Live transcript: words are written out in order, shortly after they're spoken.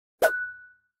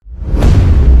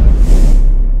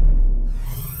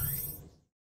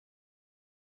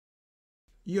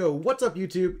Yo, what's up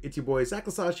YouTube? It's your boy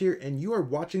Zaklasage here, and you are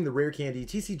watching the Rare Candy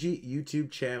TCG YouTube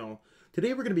channel. Today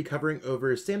we're going to be covering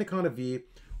over Sandaconda V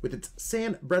with its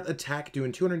Sand Breath attack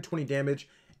doing 220 damage,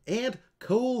 and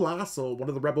Coalossal, one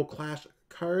of the Rebel Clash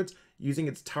cards, using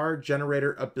its Tar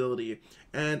Generator ability.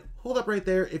 And hold up right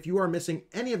there, if you are missing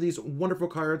any of these wonderful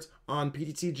cards on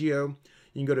PTCGO,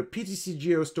 you can go to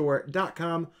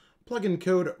PTCGOstore.com, plug in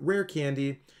code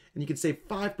RARECANDY, and you can save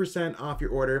 5% off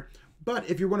your order. But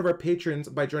if you're one of our patrons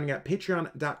by joining at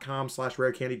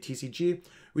patreon.com/rarecandytcg,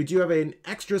 we do have an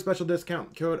extra special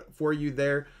discount code for you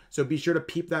there. So be sure to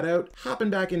peep that out. Hopping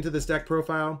back into this deck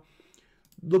profile,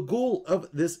 the goal of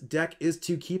this deck is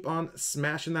to keep on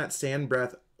smashing that Sand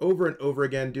Breath over and over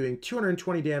again, doing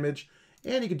 220 damage,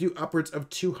 and you can do upwards of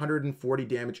 240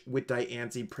 damage with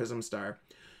Diancie Prism Star.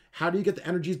 How do you get the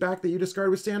energies back that you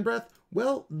discard with Sand Breath?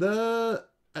 Well, the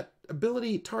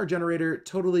ability Tar Generator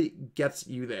totally gets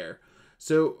you there.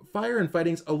 So fire and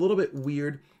fighting's a little bit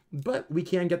weird, but we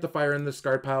can get the fire in the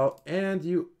discard pile, and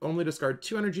you only discard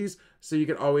 2 energies, so you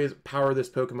can always power this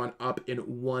Pokemon up in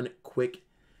one quick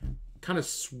kind of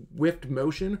swift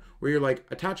motion where you're like,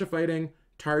 attach a fighting,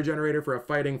 Tar Generator for a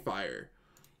fighting fire.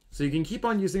 So you can keep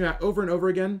on using that over and over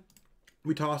again.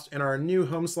 We tossed in our new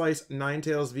Home Slice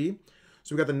Ninetales V.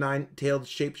 So we got the Nine-Tailed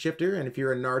Shapeshifter, and if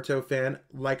you're a Naruto fan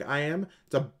like I am,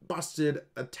 it's a busted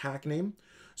attack name.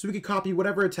 So we could copy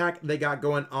whatever attack they got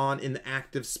going on in the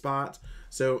active spot.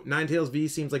 So Ninetales V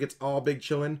seems like it's all big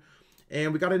chillin'.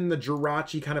 And we got it in the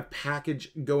Jirachi kind of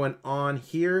package going on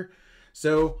here.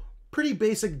 So pretty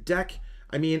basic deck.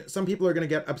 I mean, some people are going to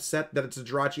get upset that it's a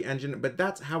Jirachi engine, but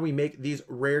that's how we make these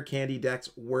rare candy decks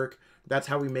work. That's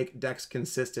how we make decks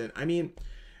consistent. I mean,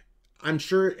 I'm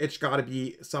sure it's got to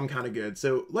be some kind of good.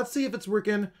 So let's see if it's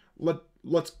working.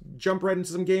 Let's jump right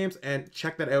into some games and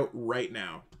check that out right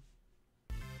now.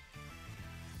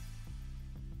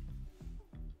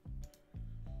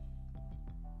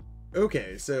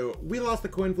 Okay, so we lost the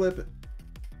coin flip.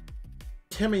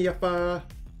 Temiyafa,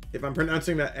 if I'm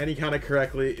pronouncing that any kind of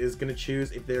correctly, is going to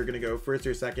choose if they're going to go first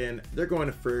or second. They're going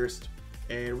first,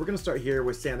 and we're going to start here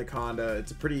with Sandaconda.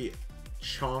 It's a pretty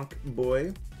chonk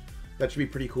boy. That should be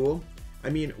pretty cool. I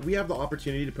mean, we have the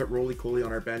opportunity to put Roly-Coly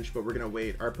on our bench, but we're going to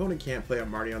wait. Our opponent can't play a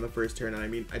Marty on the first turn, and I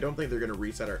mean, I don't think they're going to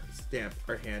reset our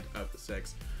hand of the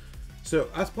 6. So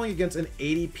us playing against an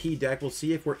ADP deck, we'll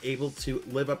see if we're able to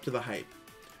live up to the hype.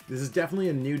 This is definitely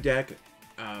a new deck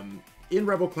in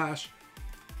Rebel Clash.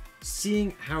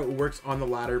 Seeing how it works on the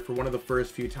ladder for one of the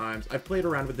first few times. I've played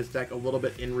around with this deck a little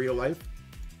bit in real life,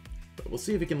 but we'll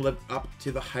see if it can live up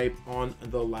to the hype on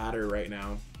the ladder right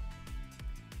now.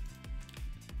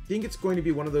 I think it's going to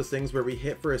be one of those things where we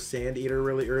hit for a Sand Eater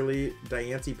really early.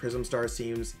 Diancie Prism Star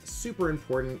seems super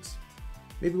important.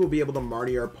 Maybe we'll be able to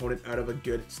Marty our opponent out of a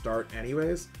good start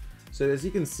anyways. So as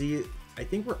you can see, I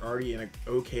think we're already in an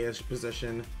okay-ish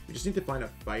position. We just need to find a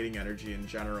fighting energy in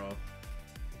general.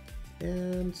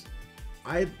 And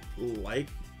I'd like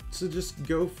to just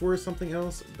go for something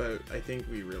else, but I think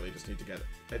we really just need to get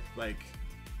it. Like,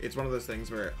 it's one of those things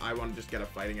where I want to just get a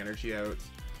fighting energy out.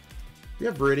 We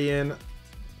have Viridian.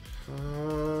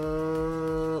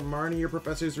 Marnie or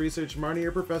Professor's Research. Marnie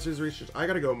or Professor's Research. I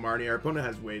gotta go Marnie. Our opponent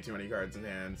has way too many cards in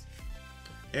hand.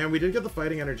 And we did get the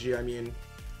fighting energy. I mean,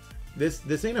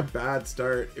 this ain't a bad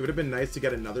start. It would have been nice to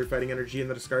get another fighting energy in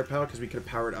the discard pile because we could have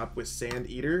powered up with Sand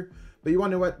Eater. But you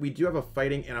want to know what? We do have a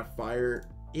fighting and a fire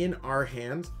in our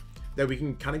hands that we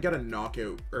can kind of get a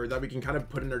knockout, or that we can kind of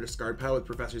put in our discard pile with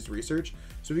Professor's Research.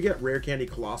 So if we get Rare Candy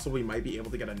Coalossal, we might be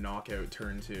able to get a knockout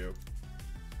turn 2.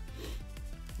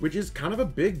 Which is kind of a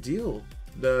big deal.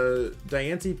 The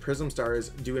Diancie Prism Star is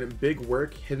doing big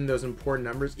work, hitting those important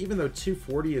numbers, even though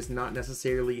 240 is not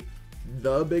necessarily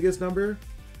the biggest number.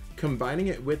 Combining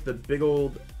it with the big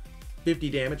old 50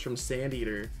 damage from Sand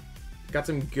Eater, got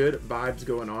some good vibes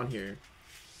going on here.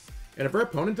 And if our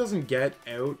opponent doesn't get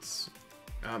out,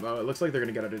 oh, it looks like they're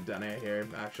going to get out of Dene here,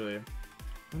 actually.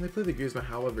 When they play the Guzma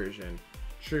Hala version.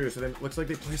 True, so then it looks like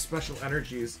they play Special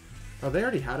Energies. Oh, they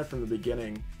already had it from the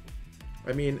beginning.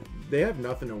 I mean, they have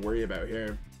nothing to worry about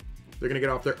here. They're going to get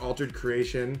off their Altered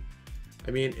Creation.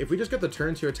 I mean, if we just get the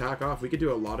turn to attack off, we could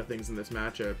do a lot of things in this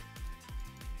matchup.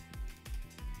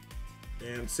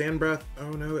 And Sand Breath,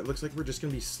 oh no, it looks like we're just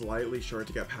going to be slightly short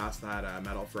to get past that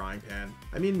Metal Frying Pan.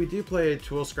 I mean, we do play a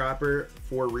Tool Scrapper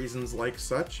for reasons like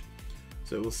such,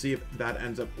 so we'll see if that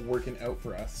ends up working out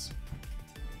for us.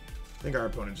 I think our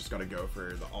opponent just got to go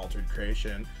for the Altered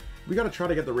Creation. We got to try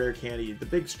to get the Rare Candy. The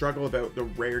big struggle about the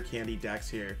Rare Candy decks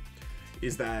here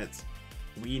is that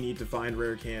we need to find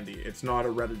Rare Candy. It's not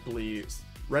a readily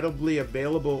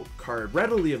available card.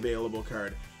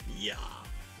 Yeah.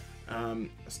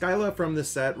 Skyla from this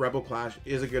set, Rebel Clash,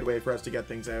 is a good way for us to get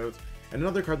things out. And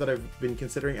another card that I've been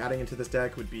considering adding into this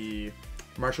deck would be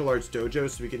Martial Arts Dojo,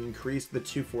 so we can increase the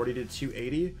 240 to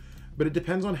 280. But it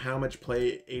depends on how much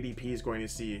play ADP is going to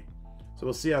see. So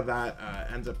we'll see how that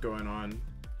ends up going on.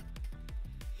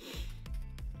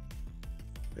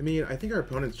 I mean, I think our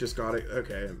opponent's just got it.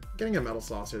 Okay, getting a Metal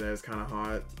Saucer there is kind of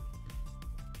hot.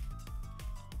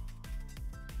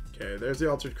 Okay, there's the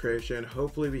Altered Creation.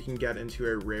 Hopefully we can get into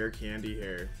a rare candy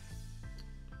here.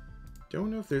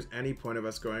 Don't know if there's any point of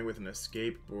us going with an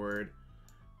escape board.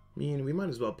 I mean, we might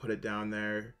as well put it down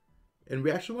there. And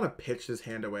we actually want to pitch this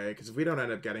hand away, because if we don't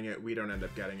end up getting it, we don't end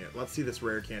up getting it. Let's see this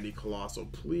rare candy Coalossal,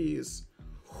 please.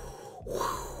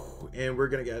 And we're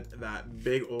going to get that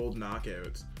big old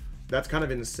knockout. That's kind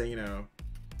of insane-o.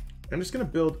 I'm just going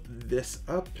to build this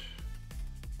up,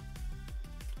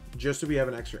 just so we have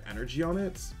an extra energy on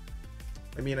it.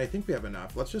 I mean, I think we have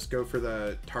enough. Let's just go for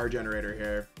the tar generator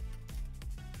here.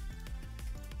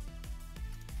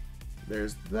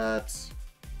 There's that.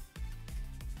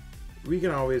 We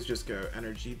can always just go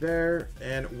energy there,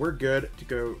 and we're good to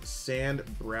go Sand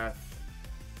Breath.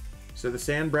 So the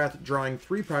Sand Breath drawing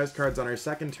 3 prize cards on our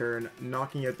second turn,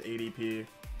 knocking out the ADP.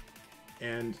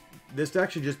 And this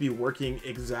deck should just be working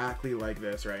exactly like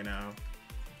this right now.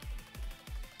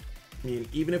 I mean,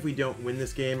 even if we don't win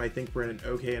this game, I think we're in an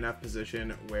okay enough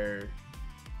position where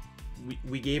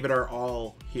we gave it our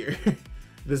all here.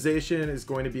 The Zacian is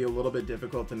going to be a little bit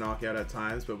difficult to knock out at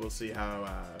times, but we'll see how,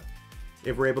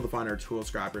 if we're able to find our Tool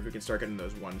Scrapper, if we can start getting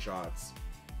those one-shots.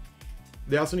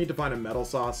 They also need to find a Metal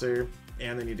Saucer,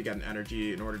 and they need to get an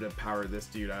energy in order to power this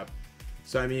dude up.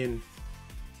 So, I mean,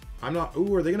 I'm not...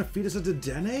 Ooh, are they going to feed us a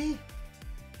Dedenne?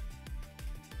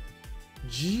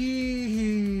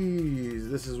 Jeez,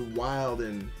 this is wild.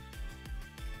 And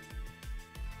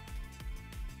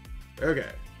okay,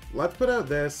 let's put out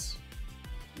this.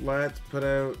 Let's put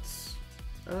out...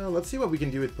 let's see what we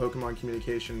can do with Pokemon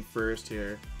Communication first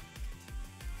here.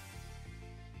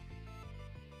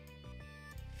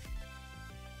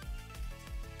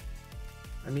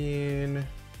 I mean,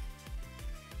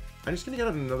 I'm just going to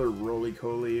get out another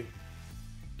Roly-Coly.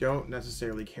 Don't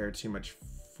necessarily care too much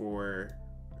for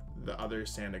the other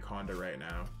Sandaconda right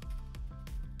now.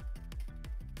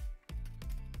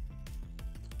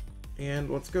 And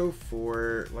let's go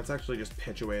for... Let's actually just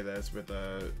pitch away this with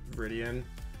a Viridian,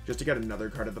 just to get another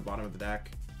card at the bottom of the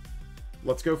deck.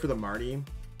 Let's go for the Marnie.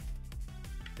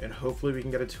 And hopefully we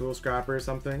can get a Tool Scrapper or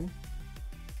something.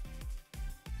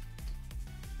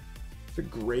 It's a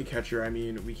Great Catcher. I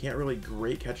mean, we can't really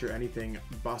Great Catcher anything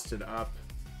busted up.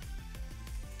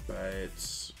 But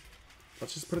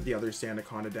let's just put the other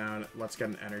Sandaconda down. Let's get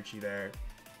an energy there.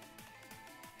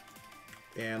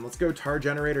 And let's go Tar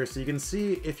Generator. So you can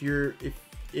see if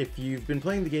you've been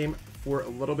playing the game for a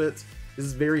little bit, this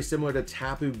is very similar to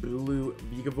Tapu Bulu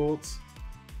Vikavolt.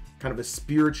 Kind of a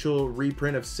spiritual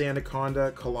reprint of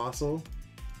Sandaconda Coalossal.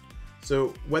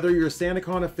 So whether you're a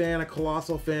Sandaconda fan, a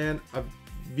Coalossal fan, a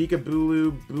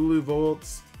Vikabulu, Bulu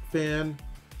Volts fan,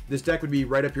 this deck would be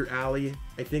right up your alley.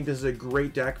 I think this is a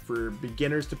great deck for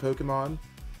beginners to Pokemon,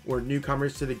 or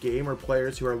newcomers to the game, or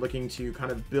players who are looking to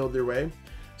kind of build their way.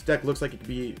 This deck looks like it could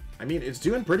be, I mean, it's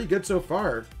doing pretty good so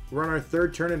far. We're on our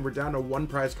third turn and we're down to 1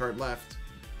 prize card left.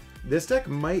 This deck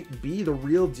might be the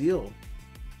real deal.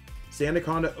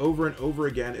 Sandaconda over and over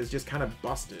again is just kind of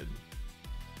busted.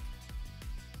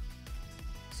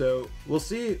 So we'll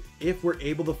see if we're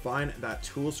able to find that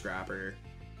Tool Scrapper.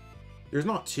 There's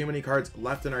not too many cards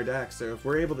left in our deck, so if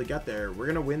we're able to get there, we're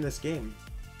going to win this game.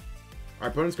 Our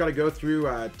opponent's got to go through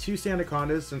 2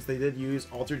 Sandacondas, since they did use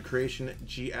Altered Creation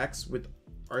GX with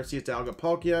Arceus Dialga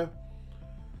Palkia.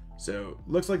 So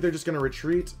looks like they're just going to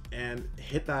retreat and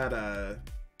hit that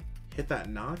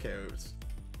knockout.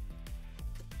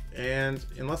 And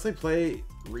unless they play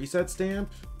Reset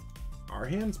Stamp, our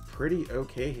hand's pretty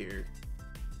okay here.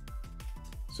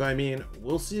 So, I mean,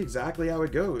 we'll see exactly how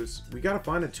it goes. We got to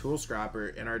find a Tool Scrapper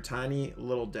in our tiny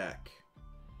little deck.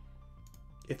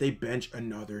 If they bench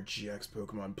another GX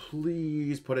Pokemon,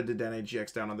 please put a Dedenne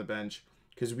GX down on the bench,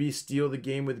 because we steal the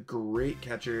game with Great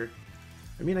Catcher.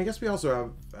 I mean, I guess we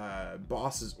also have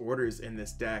Boss's Orders in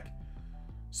this deck,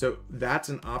 so that's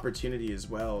an opportunity as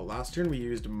well. Last turn we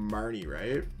used Marnie,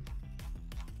 right?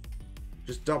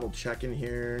 Just double checking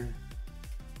here.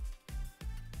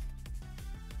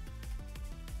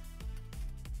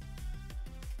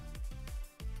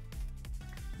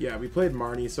 Yeah, we played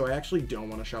Marnie, so I actually don't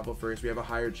want to shuffle first. We have a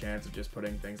higher chance of just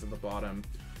putting things at the bottom.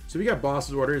 So we got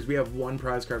Boss's Orders. We have 1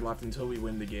 prize card left until we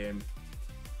win the game.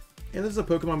 And this is a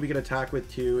Pokemon we can attack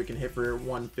with too. It can hit for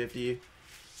 150.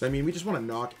 So, I mean, we just want to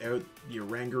knock out the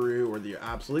Oranguru or the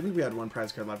Absol. Even if we had one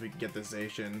prize card left, we could get this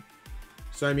Zacian.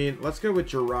 So, I mean, let's go with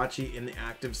Jirachi in the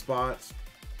active spots.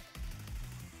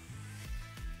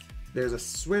 There's a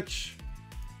switch.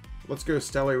 Let's go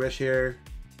Stellar Wish here.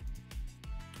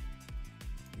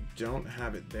 Don't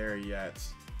have it there yet.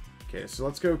 Okay, so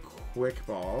let's go Quick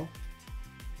Ball.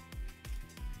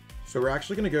 So we're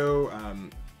actually going to go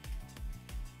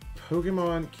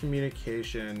Pokemon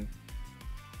Communication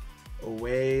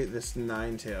away this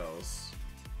Ninetales.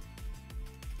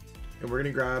 And we're going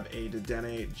to grab a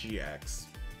Dedenne GX.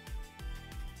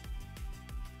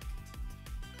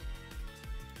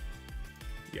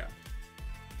 Yeah.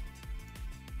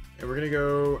 And we're going to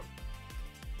go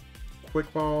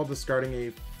Quick Ball, discarding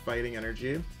a Fighting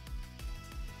Energy.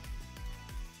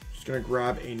 Just going to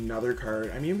grab another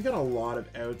card. I mean, we got a lot of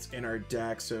outs in our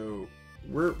deck, so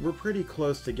we're pretty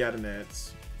close to getting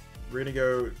it. We're going to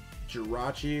go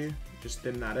Jirachi, just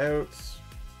thin that out.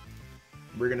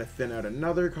 We're going to thin out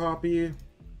another copy.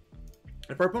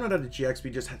 If our opponent had a GX,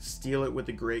 we just had to steal it with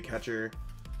the Great Catcher.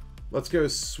 Let's go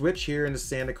switch here into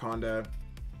Sandaconda.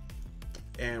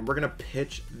 And we're going to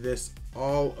pitch this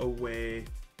all away.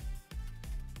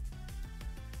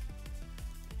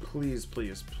 Please,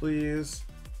 please, please.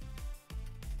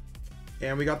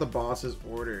 And we got the boss's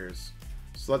orders.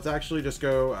 So let's actually just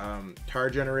go Tar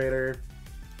Generator.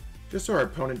 Just so our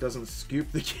opponent doesn't scoop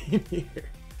the game here.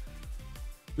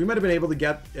 We might have been able to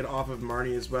get it off of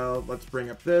Marnie as well. Let's bring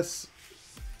up this.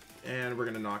 And we're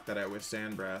going to knock that out with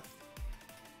Sand Breath.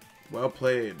 Well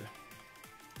played.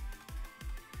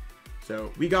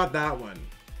 So we got that one.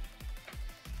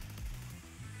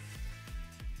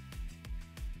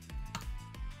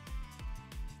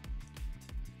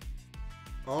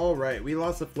 Alright, we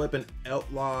lost the flip, and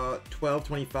Outlaw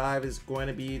 1225 is going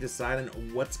to be deciding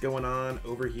what's going on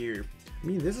over here. I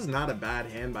mean, this is not a bad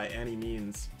hand by any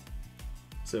means.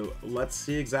 So let's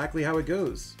see exactly how it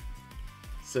goes.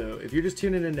 So if you're just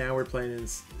tuning in now, we're playing in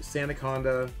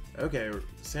Sandaconda. Okay,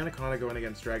 Sandaconda going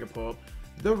against Dragapult.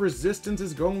 The resistance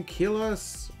is going to kill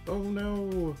us. Oh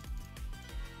no.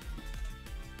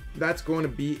 That's going to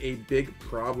be a big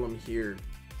problem here.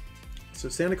 So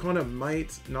Sandaconda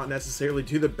might not necessarily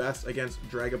do the best against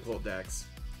Dragapult decks.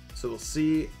 So we'll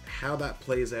see how that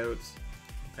plays out.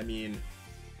 I mean,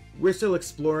 we're still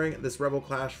exploring this Rebel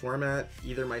Clash format.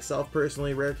 Either myself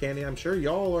personally, Rare Candy, I'm sure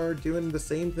y'all are doing the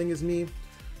same thing as me.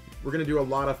 We're going to do a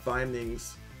lot of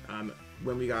findings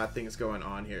when we got things going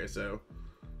on here. So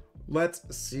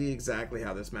let's see exactly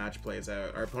how this match plays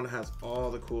out. Our opponent has all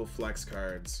the cool flex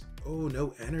cards. Oh,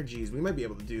 no energies. We might be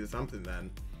able to do something then.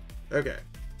 Okay.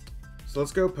 So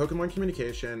let's go Pokemon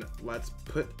Communication. Let's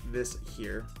put this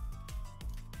here.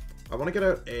 I want to get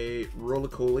out a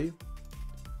Roly-Coly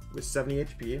with 70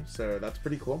 HP, so that's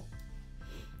pretty cool.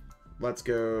 Let's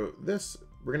go this.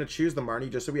 We're going to choose the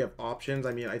Marnie just so we have options.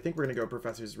 I mean, I think we're going to go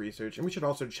Professor's Research, and we should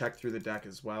also check through the deck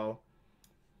as well.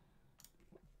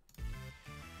 I'm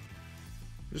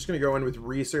just going to go in with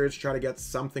Research, try to get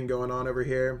something going on over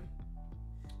here.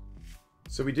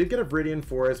 So we did get a Viridian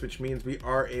Forest, which means we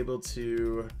are able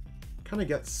to kind of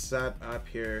get set up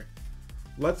here.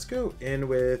 Let's go in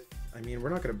with, I mean, we're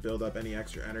not going to build up any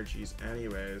extra energies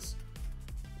anyways.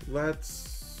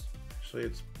 Let's, actually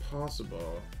it's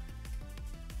possible.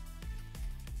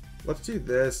 Let's do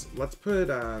this. Let's put,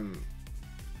 let's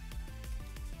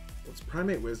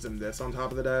Primate Wisdom this on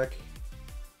top of the deck.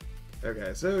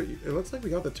 Okay, so it looks like we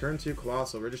got the turn 2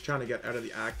 Coalossal. We're just trying to get out of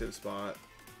the active spot.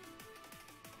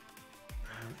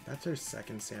 That's our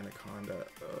second Sandaconda.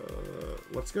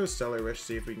 Let's go Stellar Wish,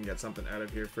 see if we can get something out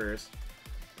of here first.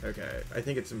 Okay, I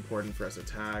think it's important for us to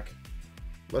attack.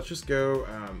 Let's just go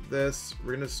this.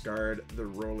 We're going to discard the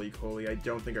Roly-Coly. I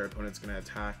don't think our opponent's going to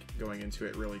attack going into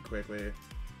it really quickly.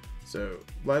 So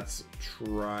let's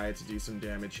try to do some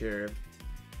damage here.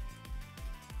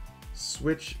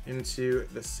 Switch into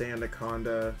the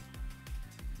Sandaconda.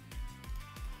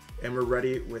 And we're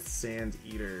ready with Sand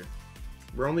Eater.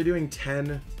 We're only doing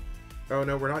 10. Oh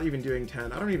no, we're not even doing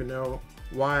 10. I don't even know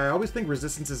why. I always think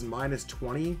resistance is minus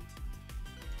 20.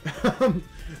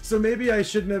 So maybe I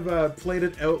shouldn't have played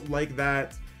it out like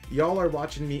that. Y'all are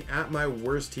watching me at my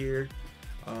worst here.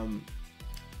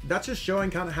 That's just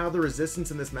showing kind of how the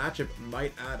resistance in this matchup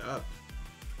might add up.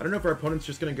 I don't know if our opponent's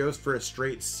just going to go for a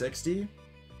straight 60.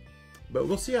 But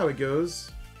we'll see how it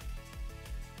goes.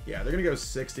 Yeah, they're going to go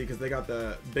 60 because they got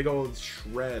the big old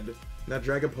shred. That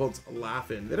Dragapult's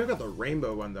laughing. They don't got the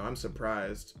rainbow one, though. I'm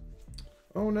surprised.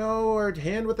 Oh, no. Our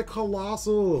hand with the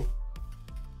Coalossal.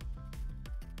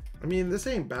 I mean, this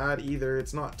ain't bad either.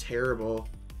 It's not terrible.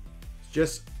 It's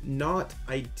just not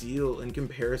ideal in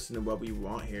comparison to what we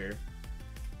want here.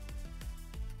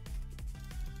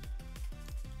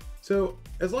 So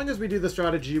as long as we do the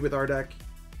strategy with our deck,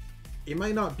 it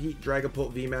might not beat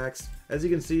Dragapult VMAX. As you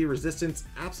can see, resistance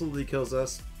absolutely kills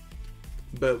us,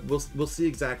 but we'll see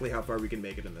exactly how far we can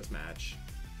make it in this match.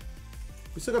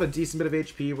 We still got a decent bit of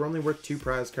HP. We're only worth 2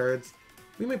 prize cards.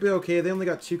 We might be okay. They only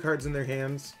got 2 cards in their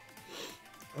hands.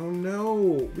 Oh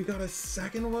no, we got a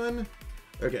second one?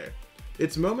 Okay,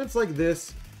 it's moments like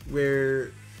this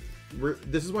where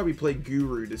this is why we play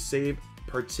Guru, to save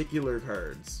particular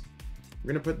cards.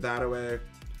 We're gonna put that away.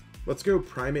 Let's go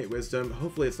Primate Wisdom.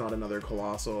 Hopefully it's not another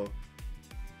Coalossal.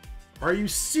 Are you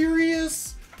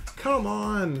serious? Come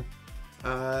on.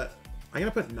 I'm gonna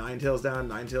put Ninetales down.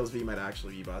 Ninetales V might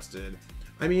actually be busted.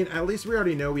 I mean, at least we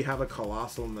already know we have a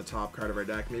Coalossal in the top card of our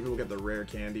deck. Maybe we'll get the rare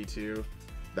candy too.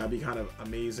 That'd be kind of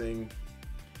amazing.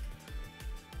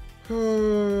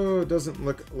 Oh, doesn't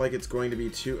look like it's going to be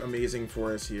too amazing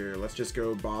for us here. Let's just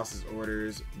go Boss's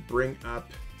Orders. Bring up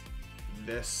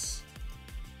this.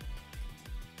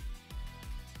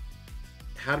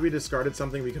 Had we discarded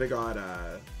something, we could have got,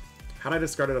 had I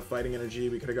discarded a Fighting Energy,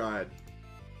 we could have got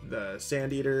the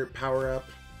Sand Eater power up.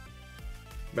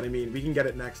 But I mean, we can get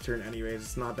it next turn anyways.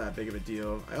 It's not that big of a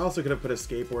deal. I also could have put a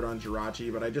Skateboard on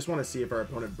Jirachi, but I just want to see if our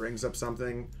opponent brings up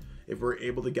something, if we're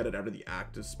able to get it out of the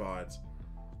active spots.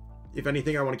 If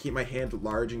anything, I want to keep my hand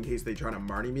large in case they try to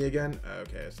Marnie me again.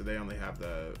 Okay, so they only have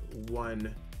the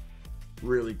one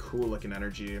really cool looking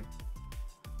energy.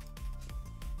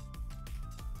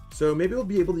 So maybe we'll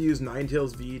be able to use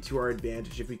Ninetales V to our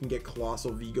advantage if we can get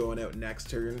Coalossal V going out next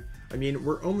turn. I mean,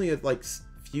 we're only at like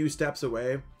few steps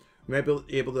away. We might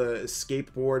be able to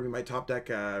Skateboard. We might top deck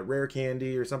a Rare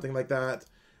Candy or something like that.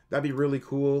 That'd be really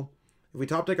cool. If we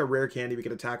top deck a Rare Candy, we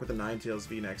could attack with the Ninetales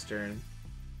V next turn.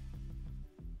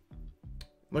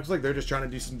 Looks like they're just trying to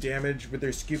do some damage with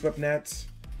their Scoop Up Nets.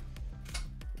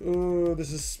 Oh,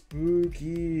 this is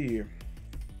spooky.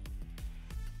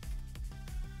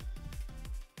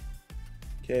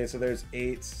 Okay, so there's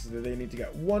 8, so they need to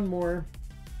get 1 more.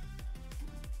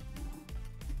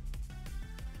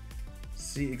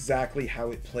 See exactly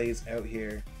how it plays out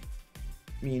here.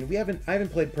 I mean, I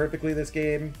haven't played perfectly this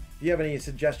game. If you have any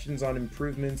suggestions on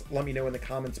improvements, let me know in the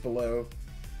comments below.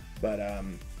 But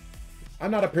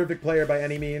I'm not a perfect player by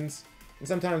any means. And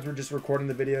sometimes we're just recording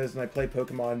the videos and I play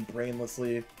Pokemon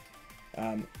brainlessly.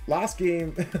 Last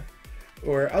game,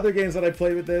 or other games that I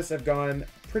played with this have gone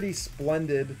pretty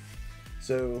splendid.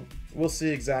 So we'll see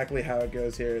exactly how it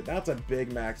goes here. That's a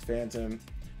big Max Phantom.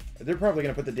 They're probably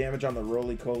going to put the damage on the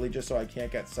Roly-Coly just so I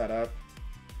can't get set up.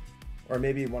 Or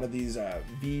maybe one of these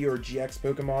V or GX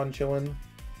Pokemon chilling.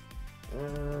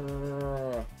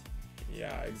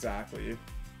 Yeah, exactly.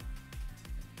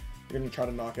 We're going to try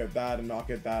to knock out that and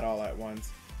knock out that all at once.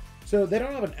 So they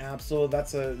don't have an Absol.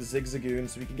 That's a Zigzagoon,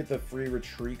 so we can get the free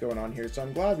retreat going on here. So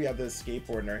I'm glad we have this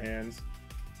Skateboard in our hands.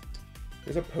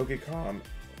 There's a Pokecom.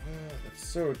 Oh, that's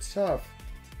so tough.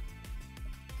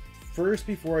 First,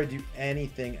 before I do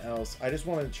anything else, I just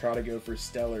want to try to go for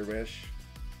Stellar Wish.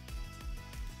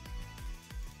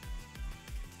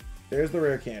 There's the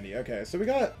Rare Candy. Okay, so we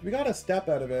got a step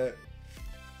out of it.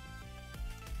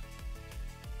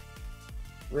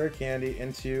 Rare Candy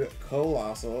into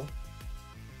Coalossal.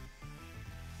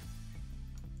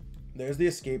 There's the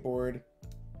Skateboard.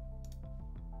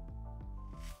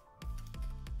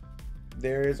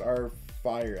 There's our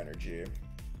Fire Energy.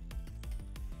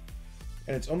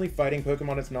 And it's only fighting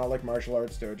Pokemon, it's not like Martial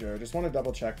Arts Dojo. Just want to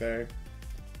double check there.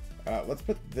 Let's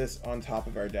put this on top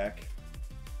of our deck.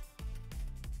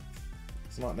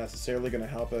 It's not necessarily going to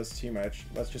help us too much.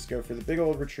 Let's just go for the big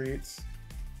old retreats.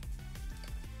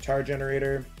 Char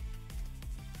Generator.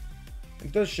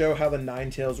 It does show how the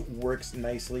Ninetales works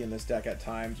nicely in this deck at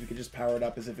times. We could just power it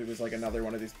up as if it was like another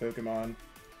one of these Pokemon.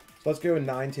 So let's go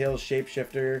Ninetales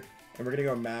Shapeshifter, and we're going to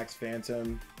go Max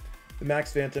Phantom. The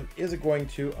Max Phantom is going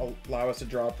to allow us to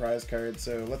draw a prize card,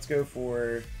 so let's go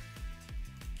for...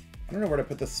 I don't know where to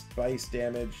put the spice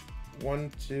damage.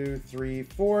 1, 2, 3,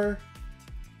 4.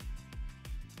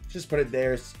 Just put it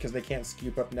there because they can't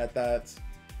Scoop Up Net that.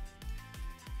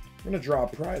 I'm going to draw a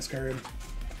prize card.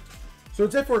 So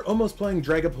it's if we're almost playing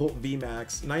Dragapult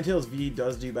VMAX. Ninetales V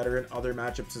does do better in other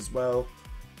matchups as well.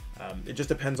 It just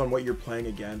depends on what you're playing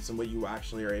against and what you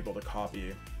actually are able to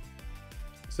copy.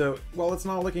 So while it's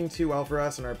not looking too well for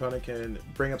us and our opponent can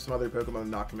bring up some other Pokemon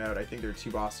and knock them out, I think they're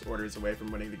 2 boss orders away from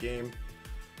winning the game.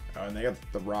 Oh, and they got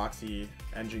the Roxy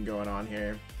engine going on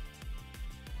here.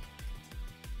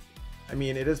 I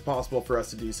mean, it is possible for us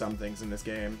to do some things in this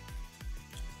game.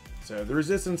 So the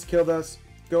resistance killed us.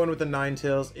 Going with the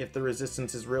Ninetales if the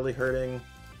resistance is really hurting.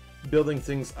 Building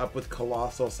things up with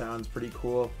Coalossal sounds pretty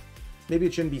cool. Maybe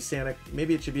it shouldn't be Santa.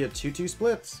 Maybe it should be a 2-2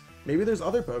 splits. Maybe there's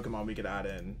other Pokemon we could add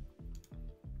in.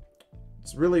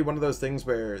 It's really one of those things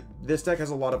where this deck has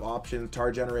a lot of options.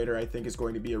 Tar Generator, I think, is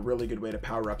going to be a really good way to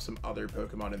power up some other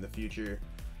Pokemon in the future.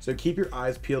 So keep your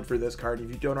eyes peeled for this card. If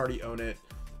you don't already own it,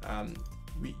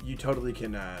 you totally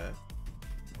can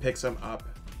pick some up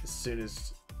as soon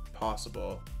as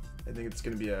possible. I think it's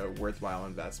going to be a worthwhile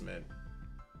investment.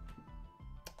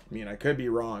 I mean, I could be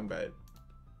wrong, but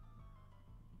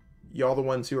y'all the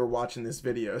ones who are watching this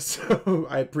video, so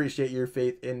I appreciate your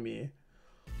faith in me.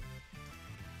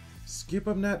 Scoop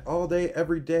up net all day,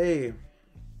 every day.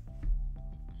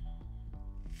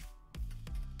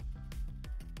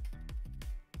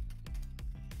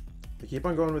 They keep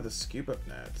on going with the scoop up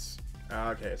nets.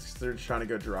 Okay, so they're trying to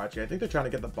go Jirachi. I think they're trying to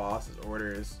get the boss's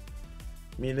orders.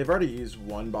 I mean, they've already used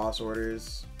one boss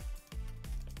orders.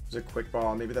 There's a quick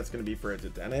ball. Maybe that's going to be for a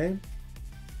Dedenne.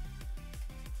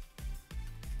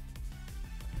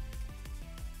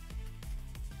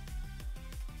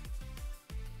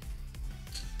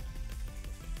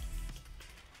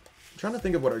 Trying to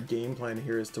think of what our game plan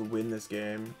here is to win this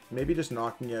game. Maybe just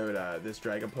knocking out this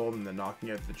Dragapult and then knocking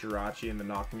out the Jirachi and then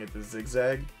knocking out the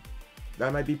Zigzag.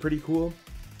 That might be pretty cool.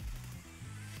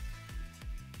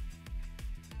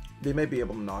 They might be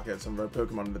able to knock out some of our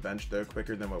Pokemon on the bench though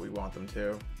quicker than what we want them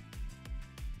to.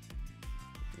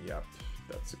 Yep,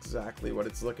 that's exactly what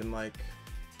it's looking like.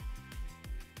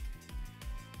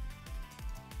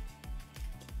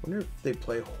 I wonder if they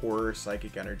play Horror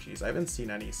Psychic Energies. I haven't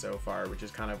seen any so far, which is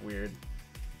kind of weird.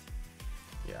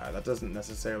 Yeah, that doesn't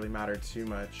necessarily matter too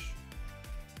much.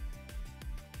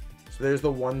 So there's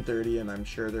the 130, and I'm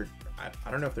sure they're...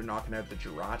 I don't know if they're knocking out the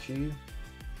Jirachi.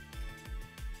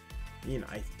 I mean,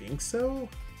 I think so?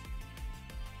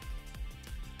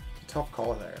 It's a tough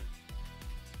call there.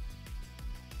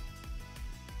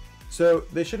 So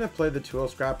they shouldn't have played the Tool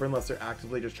Scrapper unless they're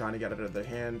actively just trying to get it out of their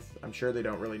hand. I'm sure they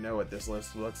don't really know what this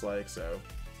list looks like, so...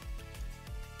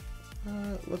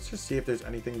 let's just see if there's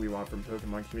anything we want from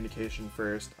Pokemon Communication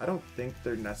first. I don't think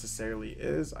there necessarily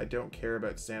is. I don't care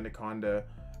about Sandaconda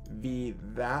V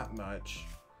that much.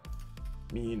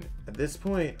 I mean, at this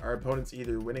point, our opponent's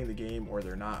either winning the game or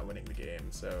they're not winning the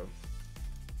game, so...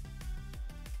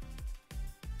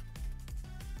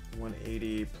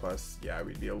 180 plus, yeah,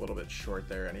 we'd be a little bit short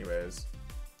there anyways.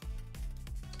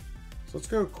 So let's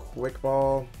go Quick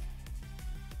Ball.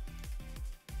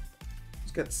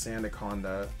 Let's get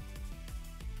Sandaconda.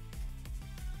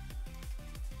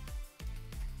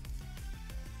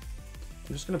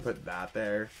 I'm just gonna put that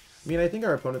there. I mean, I think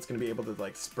our opponent's gonna be able to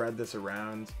like spread this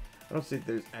around. I don't think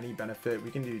there's any benefit. We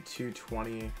can do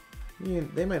 220. I mean,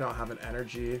 they might not have an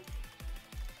energy.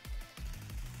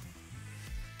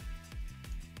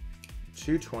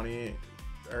 220,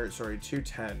 or sorry,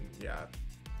 210, yeah.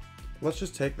 Let's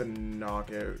just take the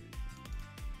knockout.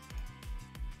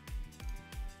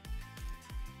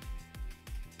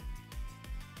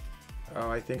 Oh,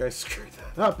 I think I screwed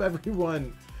that up,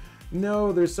 everyone.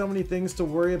 No, there's so many things to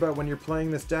worry about when you're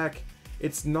playing this deck.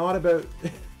 It's not about...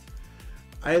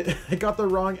 I got the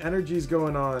wrong energies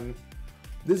going on.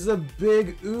 This is a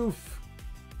big oof.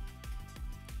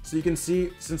 So you can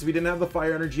see, since we didn't have the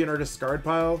fire energy in our discard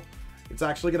pile, it's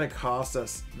actually going to cost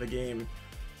us the game.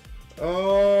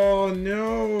 Oh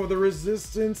no, the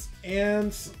resistance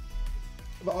and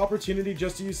the opportunity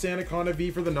just to use Sandaconda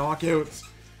V for the knockouts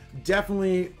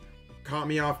definitely caught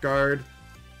me off guard.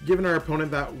 Giving our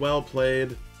opponent that well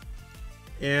played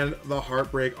and the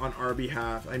heartbreak on our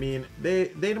behalf. I mean,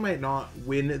 they might not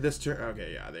win this turn.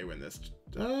 Okay, yeah, they win this.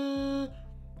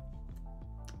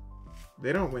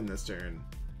 They don't win this turn.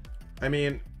 I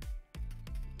mean,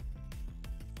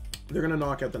 they're going to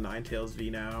knock out the Ninetales V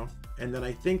now. And then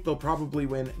I think they'll probably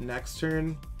win next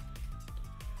turn.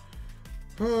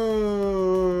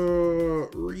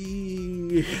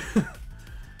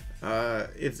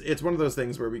 It's one of those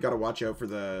things where we got to watch out for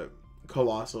the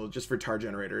Coalossal, just for Tar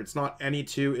Generator. It's not any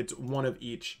two, it's one of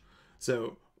each.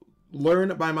 So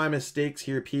learn by my mistakes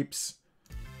here, peeps.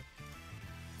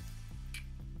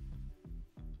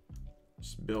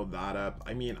 Just build that up.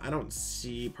 I mean, I don't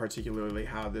see particularly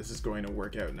how this is going to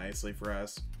work out nicely for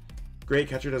us. Great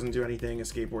Catcher doesn't do anything.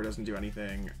 Escape Board doesn't do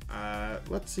anything.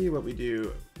 Let's see what we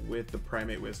do with the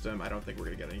Primate Wisdom. I don't think we're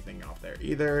going to get anything off there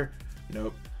either.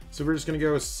 Nope. So we're just going to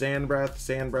go Sand Breath.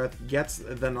 Sand Breath gets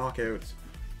the knockout.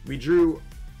 We drew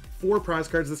 4 prize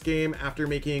cards this game after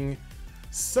making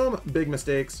some big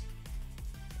mistakes.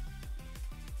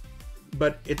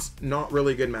 But it's not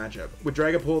really a good matchup. With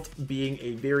Dragapult being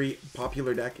a very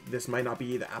popular deck, this might not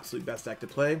be the absolute best deck to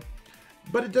play.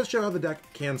 But it does show how the deck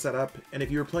can set up, and if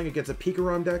you were playing against a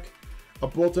Pikarom deck, a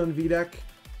Bolton V deck,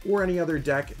 or any other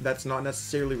deck that's not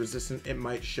necessarily resistant, it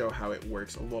might show how it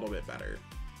works a little bit better.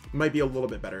 It might be a little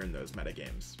bit better in those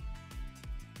metagames.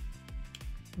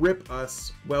 Rip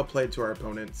us. Well played to our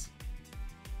opponents.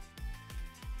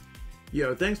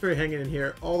 Yo, thanks for hanging in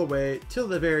here all the way till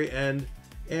the very end,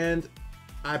 and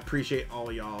I appreciate all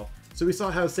of y'all. So we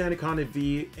saw how Sandaconda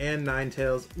V and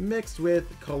Ninetales mixed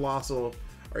with Coalossal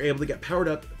are able to get powered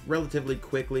up relatively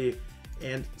quickly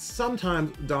and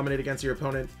sometimes dominate against your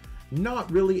opponent.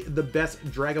 Not really the best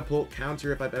Dragapult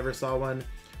counter if I've ever saw one,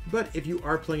 but if you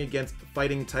are playing against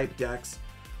fighting type decks,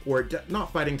 or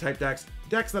not fighting type decks,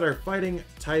 decks that are fighting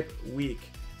type weak,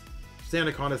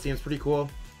 Sandaconda seems pretty cool.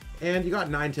 And you got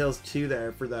Ninetales too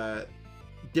there for the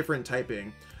different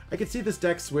typing. I could see this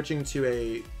deck switching to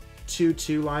a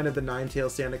 2-2 line of the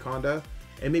Ninetales Sandaconda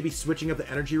and maybe switching up the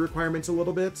energy requirements a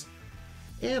little bit.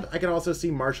 And I could also see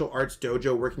Martial Arts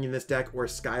Dojo working in this deck, or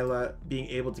Skyla being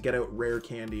able to get out rare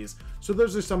candies. So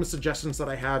those are some suggestions that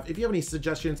I have. If you have any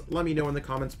suggestions, let me know in the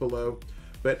comments below.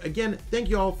 But again, thank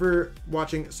you all for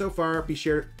watching so far. Be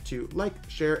sure to like,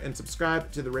 share, and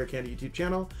subscribe to the Rare Candy YouTube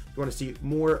channel. If you want to see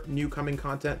more new coming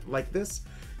content like this,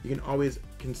 you can always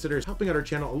consider helping out our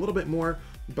channel a little bit more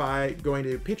by going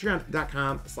to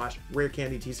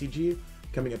patreon.com/rarecandytcg,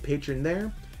 becoming a patron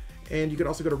there. And you can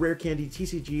also go to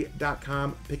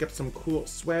rarecandytcg.com, pick up some cool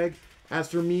swag. As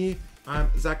for me, I'm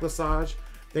Zach Lesage.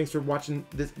 Thanks for watching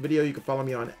this video. You can follow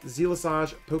me on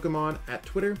ZLesage Pokemon at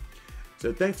Twitter.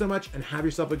 So thanks so much and have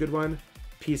yourself a good one.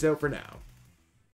 Peace out for now.